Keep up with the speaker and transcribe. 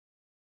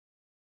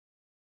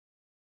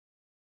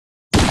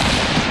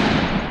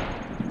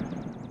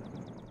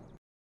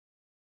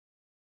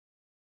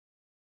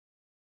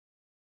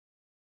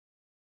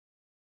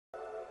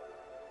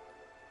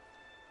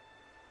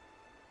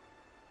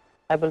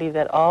I believe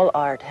that all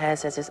art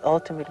has as its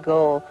ultimate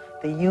goal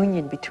the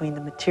union between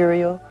the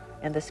material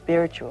and the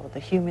spiritual,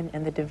 the human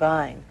and the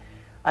divine.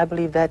 I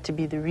believe that to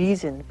be the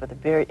reason for the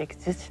very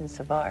existence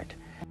of art.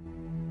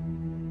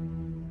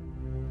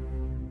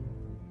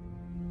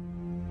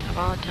 Of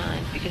all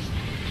times, because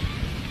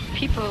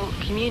people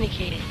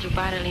communicated through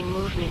bodily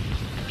movement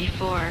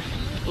before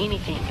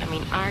anything. I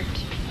mean, art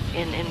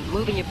and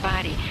moving your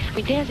body. I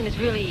mean, dancing is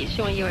really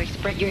showing your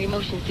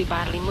emotions through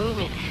bodily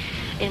movement.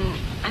 And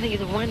I think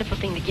it's a wonderful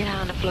thing to get out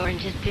on the floor and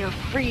just feel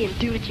free and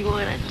do what you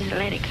want and just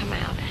let it come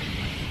out.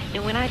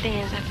 And when I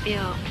dance, I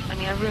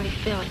really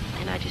feel it,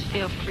 and I just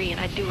feel free, and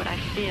I do what I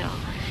feel.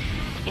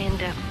 And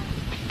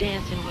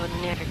dancing will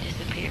never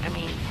disappear. I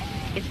mean,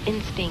 it's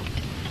instinct,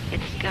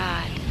 it's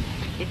God,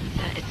 it's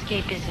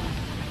escapism.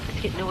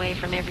 It's getting away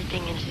from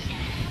everything and just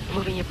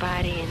moving your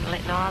body and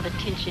letting all the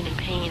tension and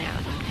pain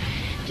out and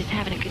just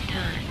having a good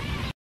time.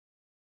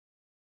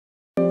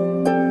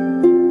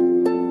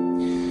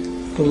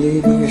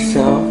 Believe in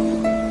yourself,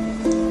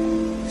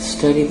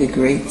 study the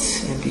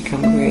greats and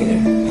become greater,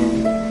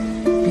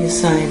 and be a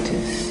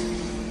scientist,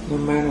 no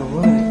matter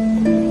what.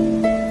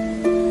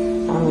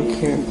 I don't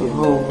care if the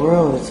whole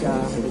world is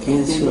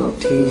against you or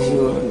tease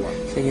you or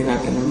say you're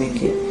not going to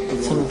make it.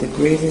 Some of the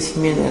greatest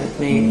men that have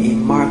made a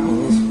mark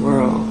on this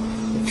world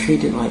are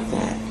treated like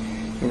that.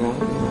 You're not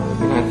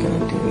going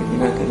to do it.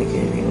 You're not going to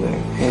get anywhere.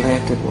 They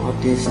laughed at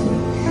Walt Disney.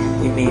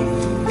 They made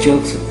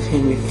jokes of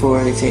Henry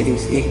Ford. They said he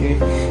was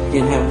ignorant. He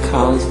didn't have a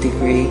college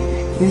degree.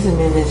 These are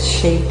men that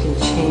shaped and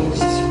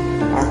changed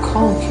our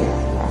culture,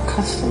 our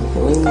customs, the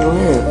way we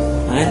live.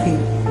 And I think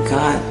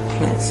God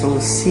plants little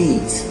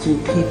seeds through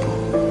people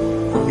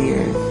on the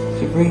earth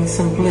to bring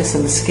some bliss,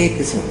 some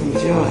escapism, some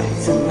joy,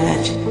 some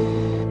magic.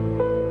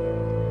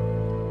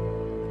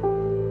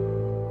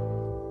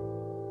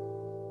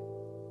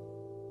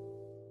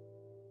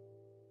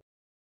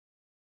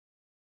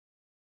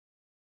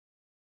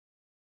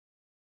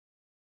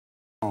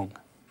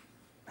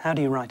 How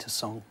do you write a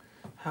song?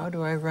 How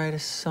do I write a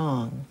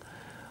song?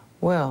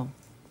 Well,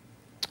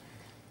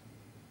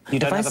 you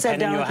don't if have I a sat pen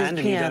down in your with this hand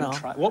piano, and you don't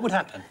try. What would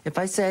happen? If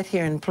I sat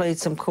here and played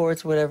some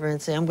chords, whatever,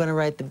 and say I'm going to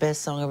write the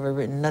best song I've ever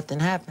written,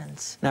 nothing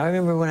happens. Now I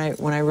remember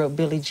when I wrote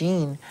Billie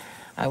Jean,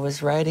 I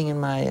was riding in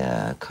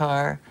my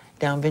car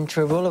down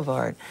Ventura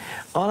Boulevard.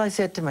 All I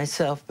said to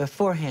myself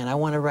beforehand, I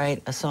want to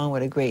write a song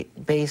with a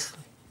great bass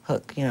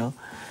hook, you know,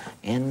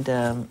 and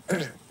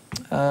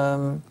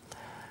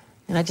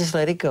I just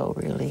let it go,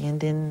 really. And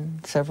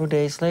then several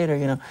days later,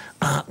 you know,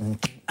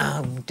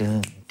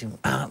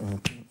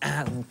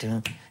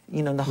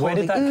 you know, the whole... Where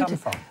did that come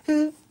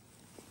from?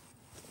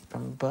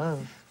 From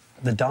above.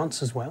 The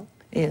dance as well?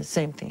 Yeah,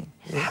 same thing.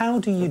 How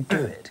do you do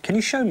it? Can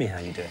you show me how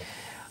you do it?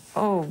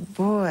 Oh,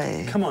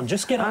 boy. Come on,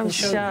 just get up and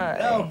show shy.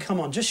 me. Oh, come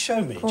on, just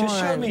show me. Just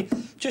show me.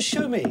 Just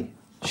show me.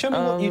 Show me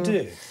what you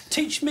do.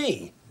 Teach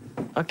me.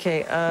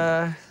 Okay,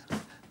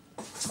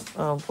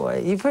 oh,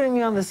 boy. You're putting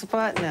me on the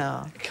spot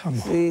now. Come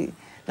on. See,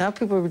 now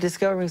people are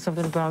discovering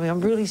something about me. I'm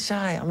really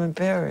shy. I'm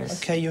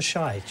embarrassed. Okay, you're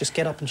shy. Just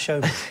get up and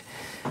show me.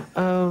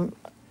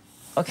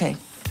 Okay.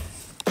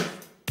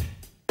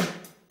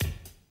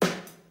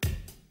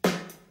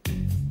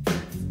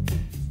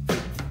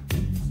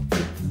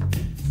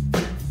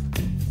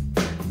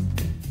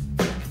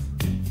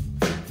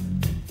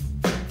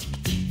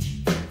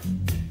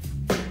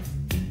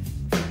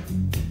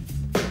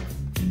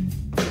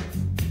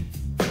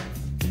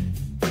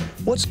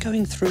 What's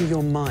going through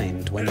your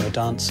mind when you're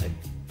dancing?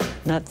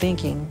 Not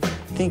thinking.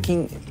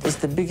 Thinking is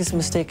the biggest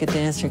mistake a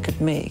dancer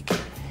could make.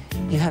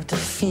 You have to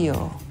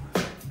feel.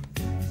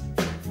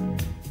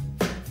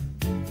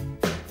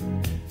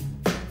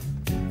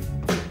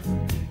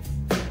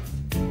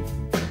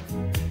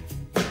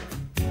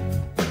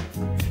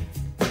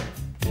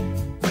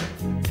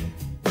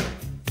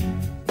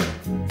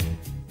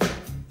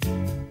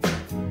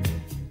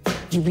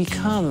 You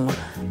become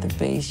the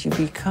bass, you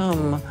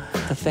become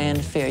the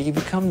fanfare, you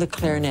become the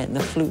clarinet and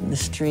the flute and the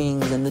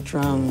strings and the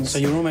drums. So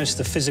you're almost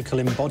the physical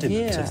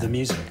embodiment of the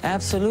music.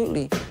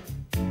 Absolutely.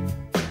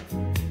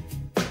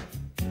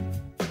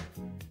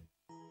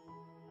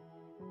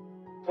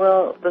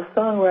 Well, the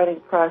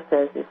songwriting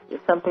process is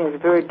something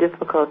that's very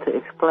difficult to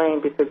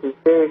explain because it's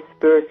very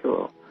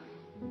spiritual.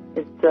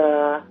 It's,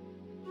 you're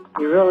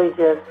really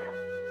just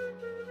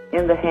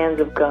in the hands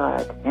of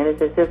God, and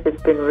it's as if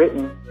it's been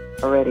written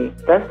already.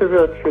 That's the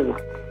real truth.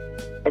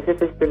 As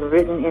if it's been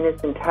written in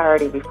its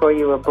entirety before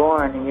you were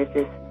born, and you're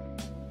just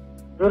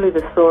really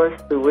the source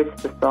through which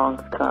the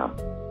songs come,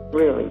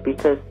 really,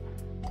 because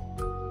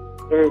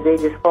they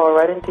just fall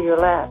right into your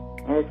lap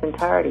in its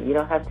entirety. You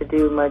don't have to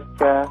do much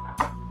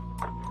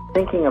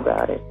thinking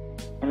about it.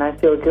 And I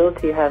feel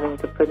guilty having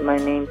to put my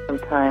name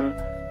sometime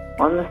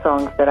on the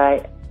songs that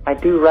I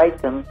do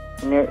write them,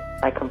 and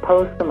I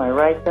compose them, I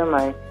write them,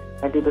 I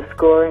do the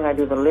scoring, I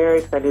do the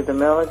lyrics, I do the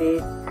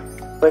melodies,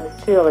 but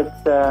still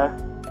it's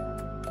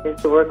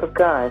the work of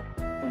God.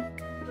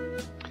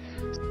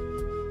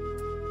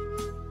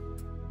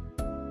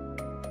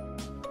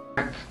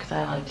 Because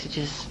I like to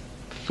just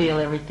feel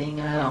everything.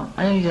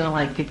 I usually don't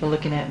like people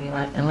looking at me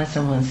like unless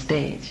I'm on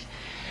stage.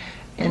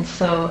 And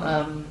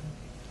so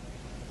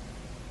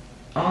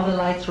all the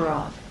lights were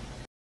off.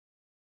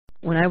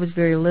 When I was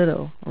very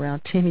little,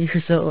 around 10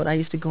 years old, I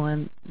used to go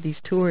on these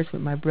tours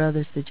with my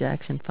brothers, the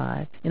Jackson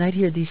 5, and I'd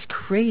hear these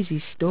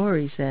crazy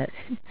stories that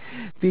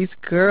these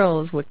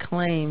girls would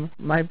claim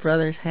my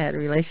brothers had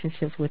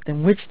relationships with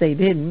them, which they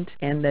didn't,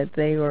 and that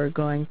they were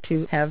going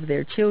to have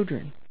their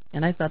children.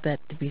 And I thought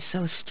that to be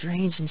so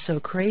strange and so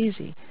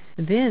crazy.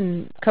 And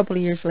then, a couple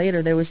of years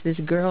later, there was this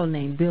girl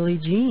named Billie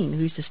Jean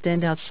who used to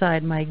stand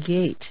outside my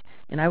gate,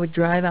 and I would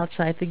drive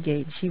outside the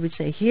gate, and she would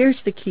say,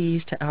 "Here's the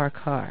keys to our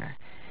car."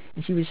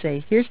 And she would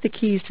say, "Here's the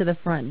keys to the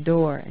front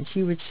door." And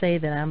she would say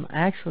that I'm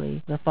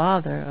actually the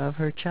father of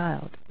her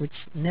child,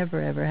 which never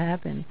ever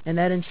happened. And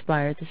that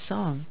inspired the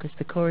song, because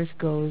the chorus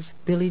goes,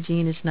 "Billie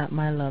Jean is not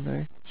my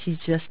lover. She's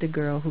just a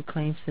girl who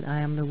claims that I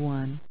am the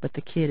one, but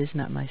the kid is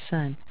not my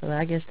son." So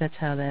I guess that's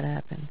how that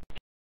happened.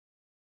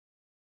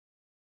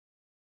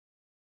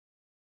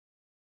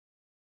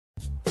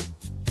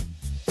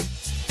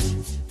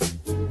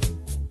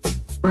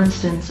 For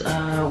instance,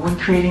 when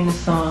creating the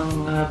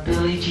song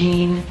Billie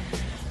Jean,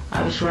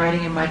 I was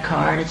riding in my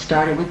car and it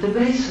started with the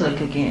bass lick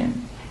again,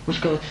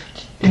 which goes.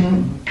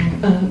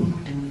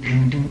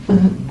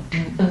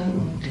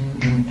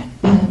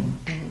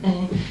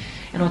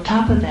 And on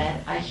top of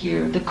that, I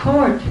hear the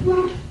chord.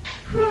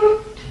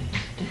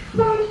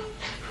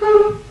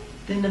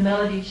 Then the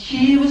melody,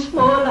 she was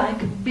more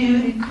like a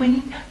beauty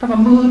queen from a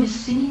movie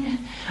scene.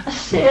 I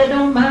said,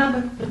 "Don't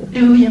mind, but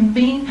do you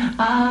mean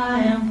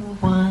I am the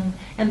one?"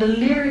 And the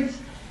lyrics,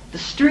 the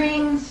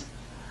strings,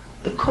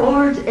 the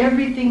chords,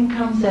 everything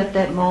comes at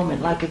that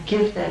moment like a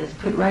gift that is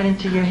put right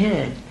into your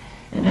head.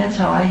 And that's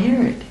how I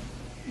hear it.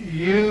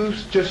 You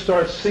just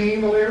start singing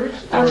the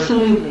lyrics?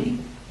 Absolutely.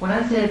 When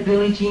I said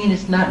Billie Jean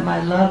is not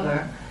my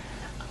lover,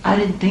 I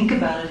didn't think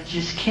about it. It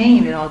just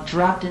came. It all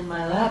dropped in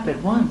my lap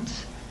at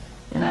once.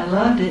 And I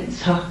loved it.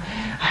 So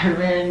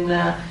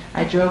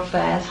I drove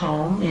fast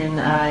home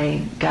and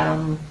I got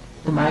on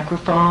the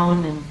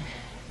microphone and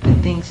put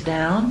things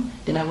down.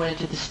 Then I went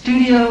into the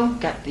studio,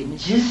 got the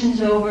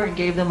musicians over and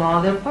gave them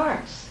all their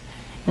parts.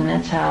 And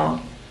that's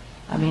how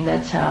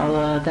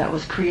that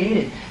was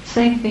created.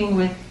 Same thing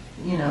with,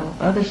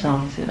 other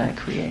songs that I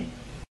create.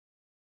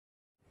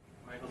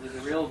 Michael, did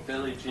the real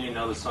Billie Jean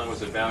know the song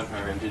was about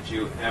her, and did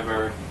you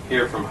ever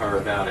hear from her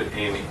about it,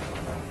 Amy?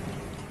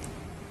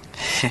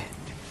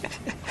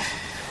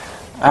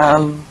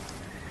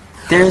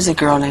 There's a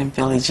girl named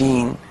Billie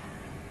Jean,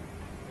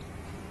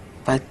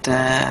 but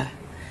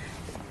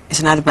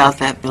it's not about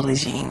that Billie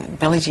Jean.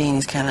 Billie Jean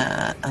is kind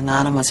of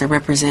anonymous. It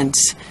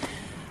represents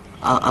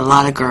a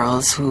lot of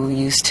girls who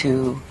used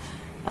to,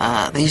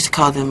 they used to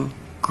call them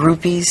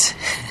groupies.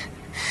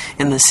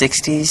 In the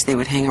 60s, they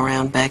would hang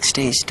around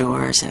backstage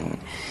doors, and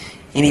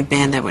any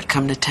band that would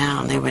come to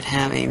town, they would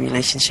have a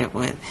relationship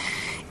with.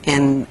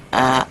 And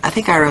I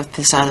think I wrote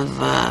this out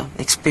of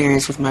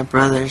experience with my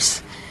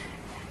brothers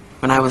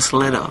when I was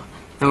little.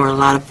 There were a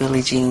lot of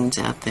Billie Jeans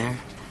out there.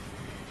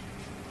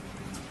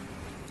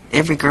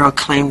 Every girl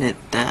claimed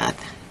that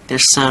their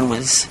son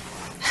was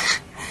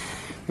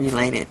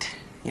related,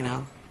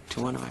 to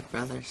one of my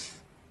brothers.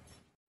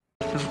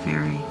 I feel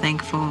very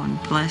thankful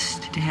and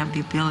blessed to have the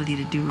ability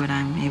to do what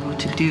I'm able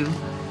to do,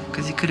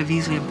 because it could have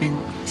easily have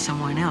been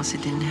someone else.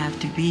 It didn't have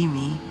to be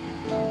me,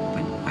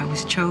 but I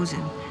was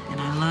chosen, and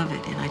I love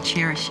it, and I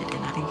cherish it,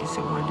 and I think it's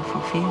a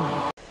wonderful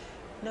feeling.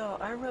 No,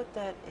 I wrote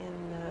that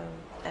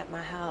at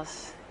my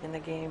house in the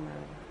game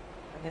room.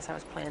 I guess I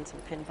was playing some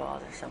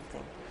pinball or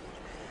something,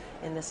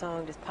 and the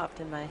song just popped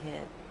in my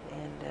head,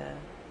 and I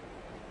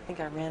think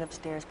I ran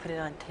upstairs, put it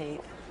on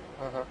tape,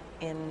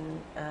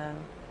 and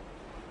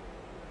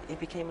it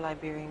became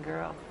Liberian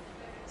Girl.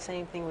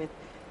 Same thing with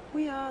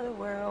 "We are the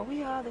world,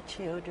 we are the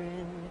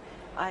children."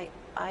 I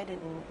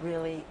didn't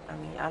really,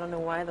 I don't know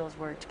why those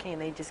words came.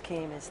 They just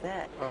came as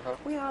that.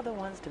 We are the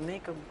ones to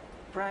make a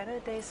brighter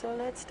day, so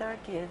let's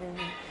start giving.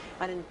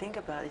 I didn't think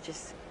about it.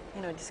 Just,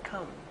 just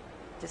comes.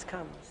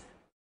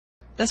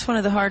 That's one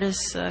of the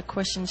hardest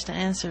questions to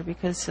answer,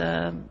 because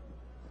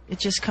it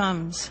just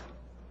comes.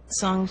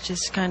 Songs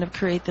just kind of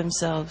create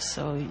themselves,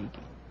 so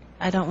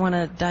I don't want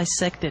to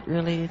dissect it,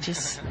 really.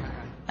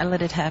 I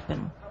let it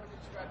happen.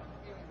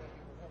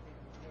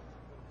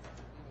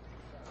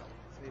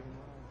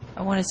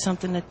 I wanted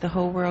something that the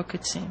whole world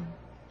could sing.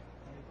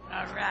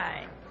 All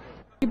right.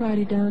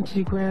 Everybody down to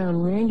the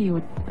ground. Randy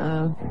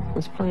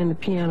was playing the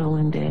piano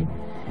one day.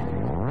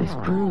 This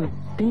groove.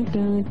 Ding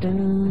dun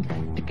dun,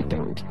 ding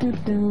dun dun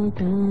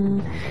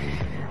dun,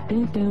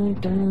 ding dun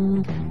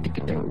dun,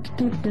 ding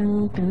dun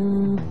dun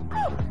dun.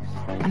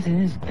 I said,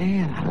 "This is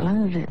bad. I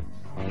love it."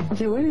 I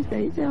said, "What is that?"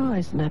 He said, "Oh,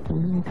 it's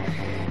nothing."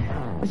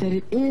 I said,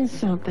 "It is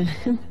something."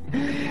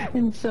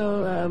 And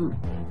so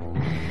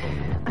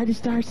I just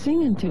started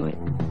singing to it.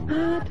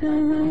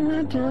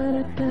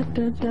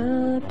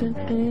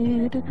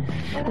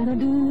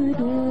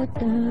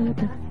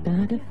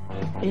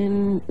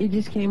 And it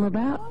just came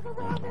about.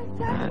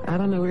 I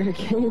don't know where it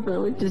came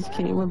from. It just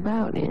came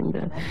about, and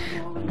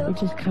it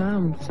just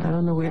comes. I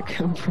don't know where it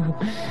comes from.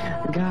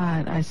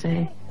 God, I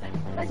say,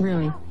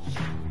 really.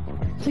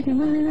 Chicken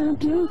running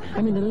out too.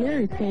 I mean, the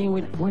lyrics came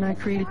with when I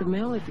created the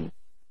melody.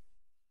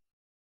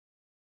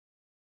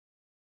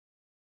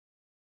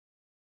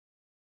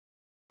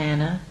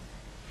 Anna,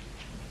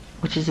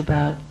 which is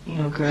about, you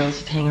know, girls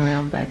that hang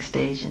around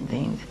backstage and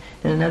things.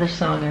 Then another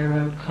song I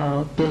wrote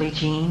called Billie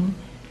Jean.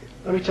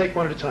 Let me take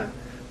one at a time.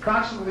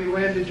 Approximately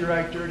when did you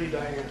write Dirty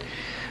Diana?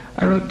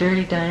 I wrote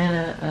Dirty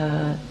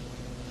Diana,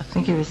 I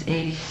think it was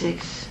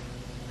 86,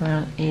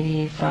 around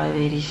 85,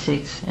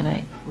 86, and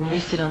I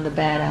released it on the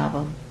Bad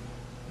album.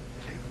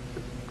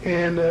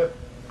 And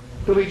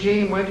Billie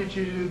Jean, when did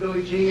you do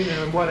Billie Jean and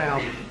on what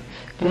album?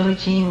 Billie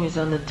Jean was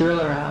on the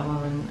Thriller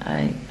album,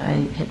 and I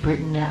had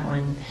written that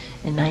one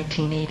in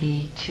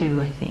 1982,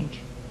 I think.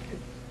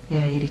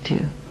 Yeah,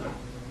 82.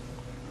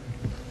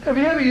 Have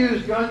you ever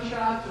used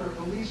gunshots or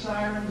police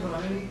sirens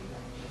on any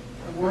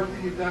work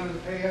that you've done in the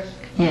past?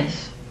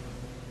 Yes.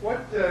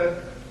 What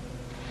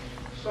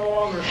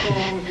song or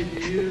songs did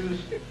you use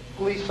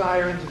police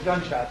sirens and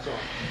gunshots on?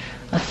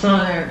 A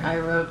song I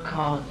wrote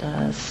called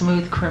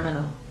Smooth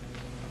Criminal.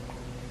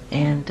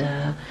 And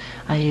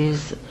I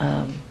used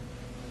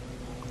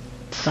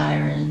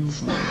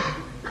sirens and,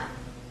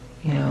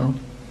 you know,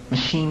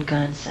 machine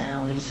gun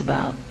sound. It was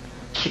about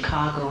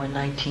Chicago in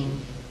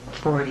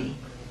 1940.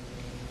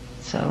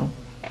 So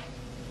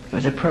it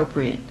was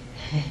appropriate.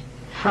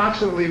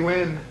 Approximately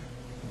when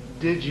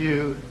did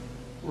you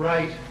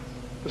write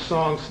the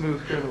song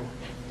Smooth Criminal?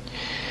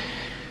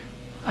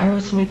 I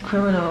wrote Smooth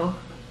Criminal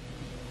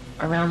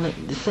around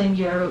the same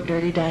year I wrote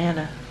Dirty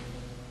Diana.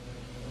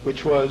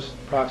 Which was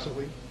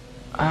approximately?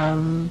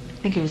 I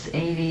think it was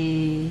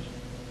 80,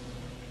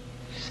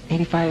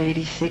 85,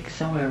 86,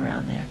 somewhere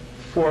around there.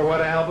 For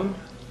what album?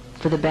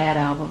 For the Bad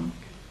album.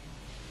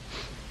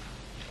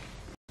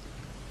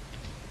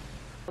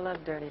 I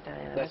love Dirty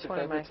Diana. That's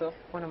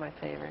one of my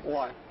favorites.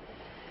 Why?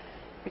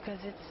 Because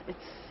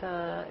it's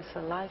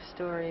a life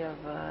story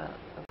of a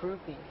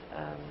groupie.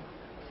 I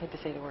hate to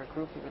say the word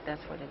groupie, but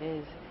that's what it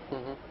is.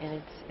 Mm-hmm.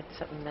 And it's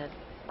something that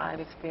I've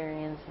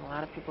experienced, and a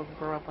lot of people who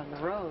grow up on the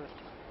road,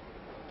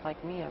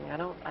 like me. I mean,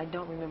 I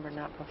don't remember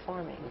not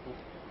performing.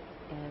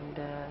 Mm-hmm. And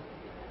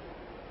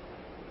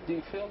do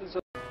you feel as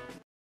though...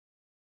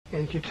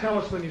 And can you tell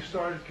us when you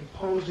started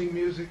composing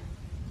music?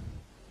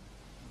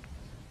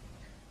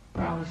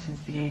 Probably since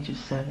the age of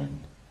 7.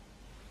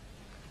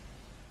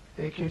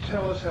 And can you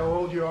tell us how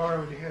old you are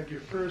when you had your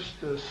first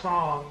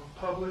song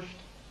published?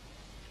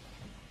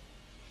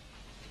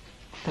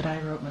 That I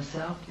wrote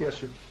myself? Yes,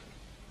 sir.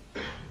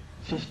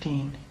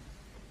 15.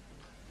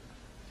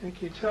 And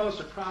can you tell us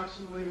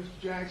approximately,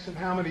 Mr. Jackson,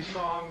 how many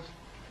songs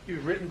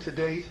you've written to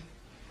date?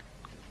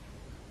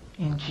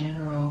 In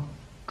general,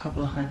 a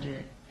couple of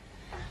hundred.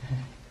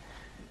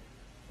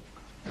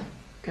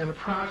 And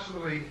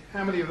approximately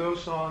how many of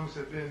those songs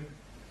have been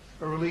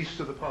released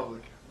to the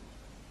public?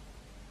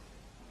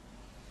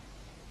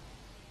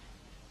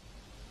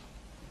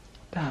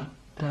 About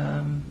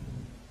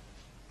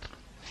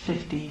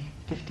 50,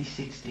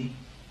 60.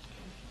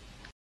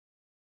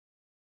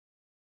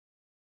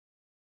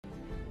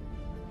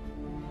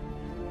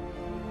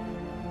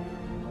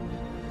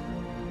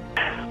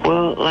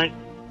 Well, like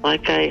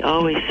I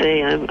always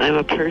say, I'm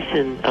a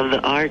person of the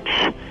arts.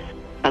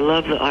 I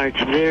love the arts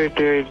very,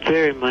 very,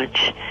 very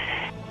much.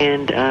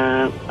 And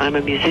I'm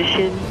a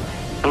musician,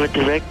 I'm a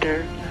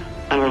director,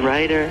 I'm a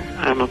writer,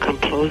 I'm a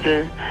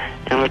composer,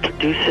 I'm a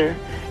producer.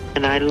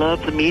 And I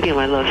love the medium.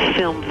 I love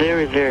film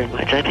very, very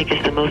much. I think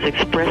it's the most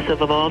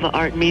expressive of all the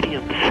art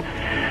mediums.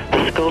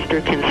 The sculptor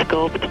can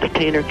sculpt, the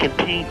painter can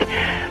paint,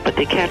 but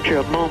they capture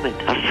a moment.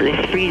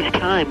 They freeze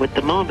time with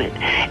the moment.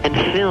 And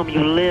film,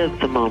 you live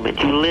the moment.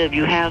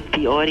 You have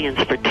the audience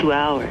for 2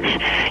 hours.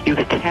 You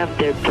can have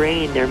their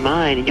brain, their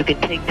mind, and you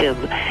can take them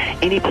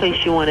any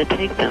place you want to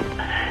take them.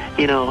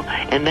 You know,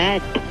 and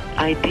that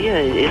idea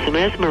is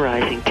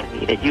mesmerizing to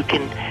me, that you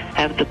can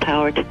have the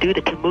power to do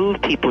that, to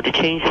move people, to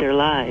change their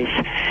lives.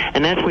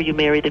 And that's where you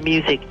marry the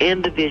music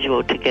and the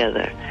visual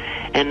together.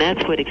 And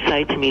that's what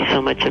excites me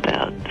so much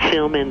about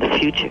film in the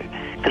future,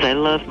 because I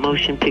love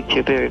motion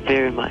picture very,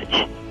 very much.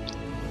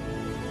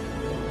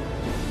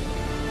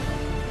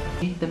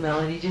 The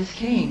melody just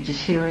came,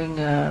 just hearing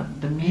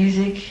the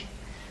music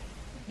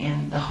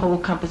and the whole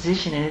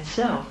composition in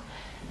itself.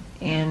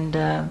 And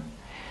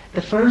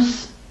the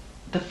first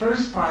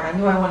part, I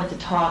knew I wanted to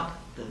talk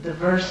the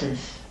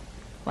verses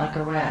like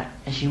a rat.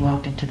 As she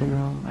walked into the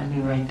room, I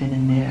knew right then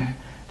and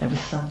there was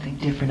something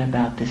different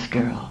about this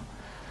girl.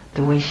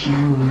 The way she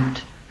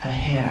moved, her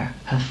hair,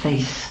 her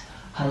face,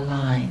 her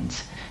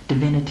lines,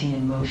 divinity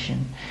in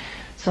motion.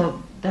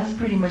 So that's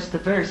pretty much the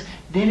verse.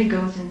 Then it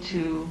goes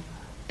into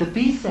the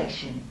B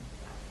section,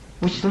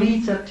 which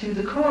leads up to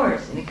the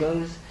chorus. And it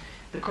goes,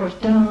 the chorus,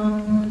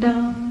 dum,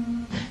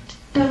 dum,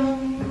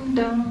 dum,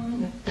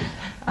 dum.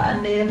 I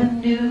never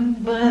knew,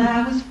 but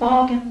I was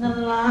walking the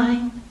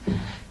line.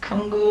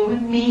 Come go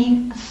with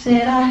me, I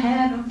said I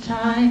had no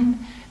time.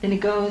 Then it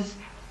goes,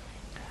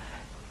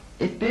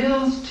 it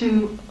builds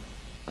to,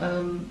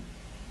 from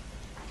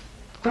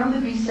the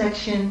B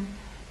section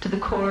to the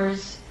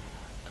chorus,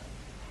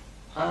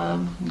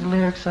 the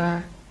lyrics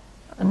are,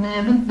 I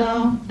never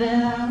thought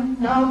that I would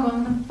knock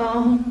on the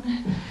phone.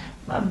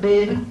 My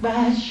baby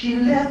cried, she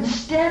left me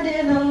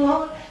standing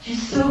alone.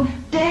 She's so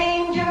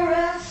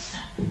dangerous.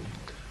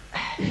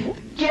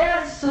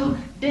 Yeah, so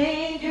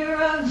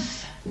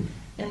dangerous.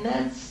 And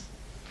that's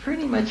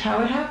pretty much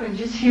how it happened,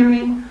 just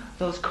hearing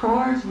those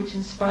chords which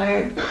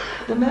inspired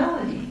the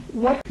melody.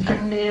 What? I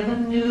never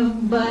knew,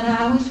 but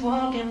I was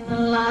walking the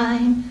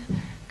line.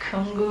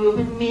 Come groove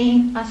with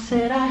me, I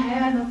said I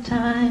had no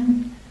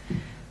time.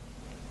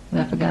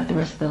 I forgot the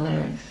rest of the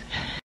lyrics.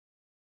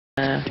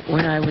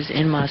 When I was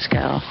in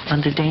Moscow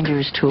on the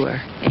Dangerous tour,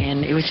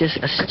 and it was just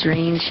a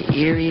strange,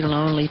 eerie,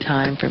 lonely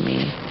time for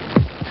me.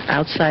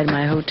 Outside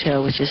my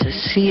hotel was just a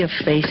sea of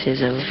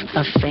faces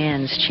of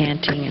fans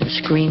chanting and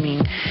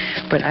screaming,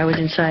 but I was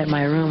inside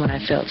my room and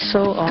I felt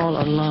so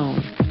all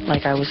alone,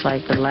 like I was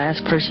like the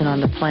last person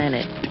on the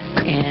planet.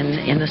 And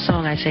in the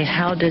song I say,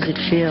 how does it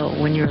feel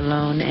when you're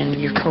alone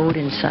and you're cold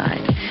inside?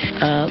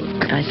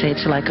 I say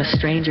it's like a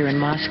stranger in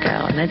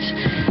Moscow, and that's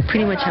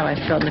pretty much how I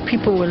felt. And the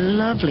people were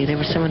lovely. They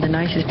were some of the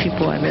nicest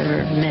people I've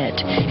ever met,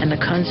 and the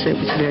concert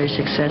was very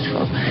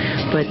successful.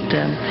 But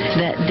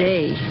that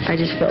day, I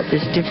just felt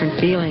this different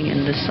feeling,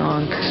 and the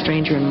song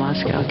Stranger in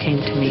Moscow came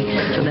to me.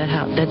 So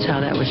that's how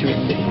that was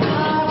written.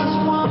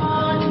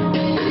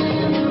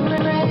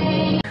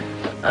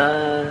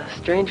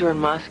 Stranger in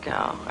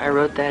Moscow. I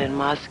wrote that in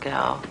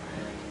Moscow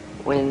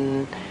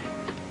when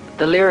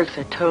the lyrics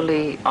are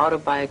totally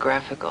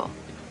autobiographical.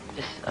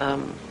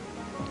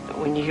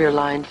 When you hear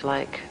lines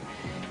like,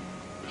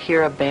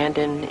 here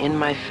abandoned in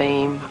my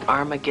fame,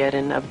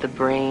 Armageddon of the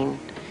brain.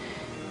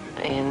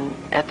 And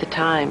at the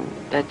time,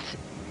 that's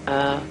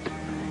on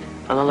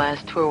the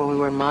last tour when we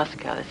were in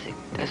Moscow,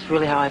 that's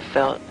really how I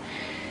felt.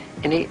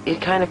 And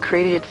it kind of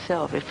created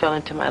itself. It fell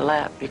into my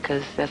lap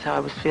because that's how I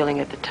was feeling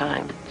at the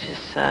time.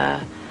 Just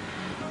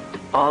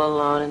all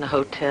alone in the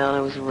hotel.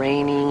 It was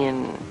raining,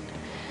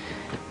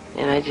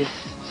 and I just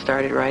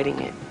started writing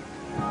it.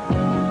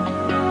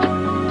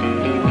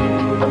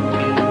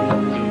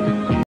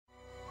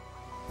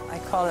 I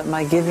call it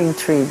my giving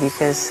tree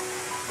because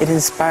it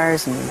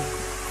inspires me.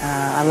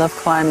 I love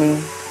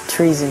climbing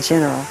trees in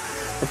general,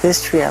 but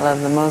this tree I love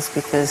the most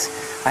because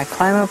I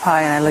climb up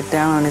high and I look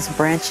down on its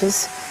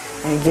branches,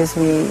 and it gives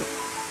me,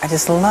 I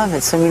just love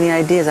it, so many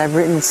ideas. I've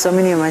written so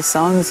many of my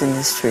songs in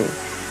this tree.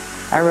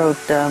 I wrote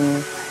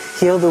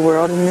Heal the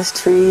World in this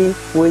tree,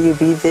 Will You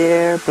Be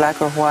There,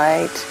 Black or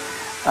White,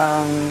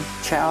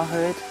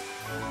 Childhood.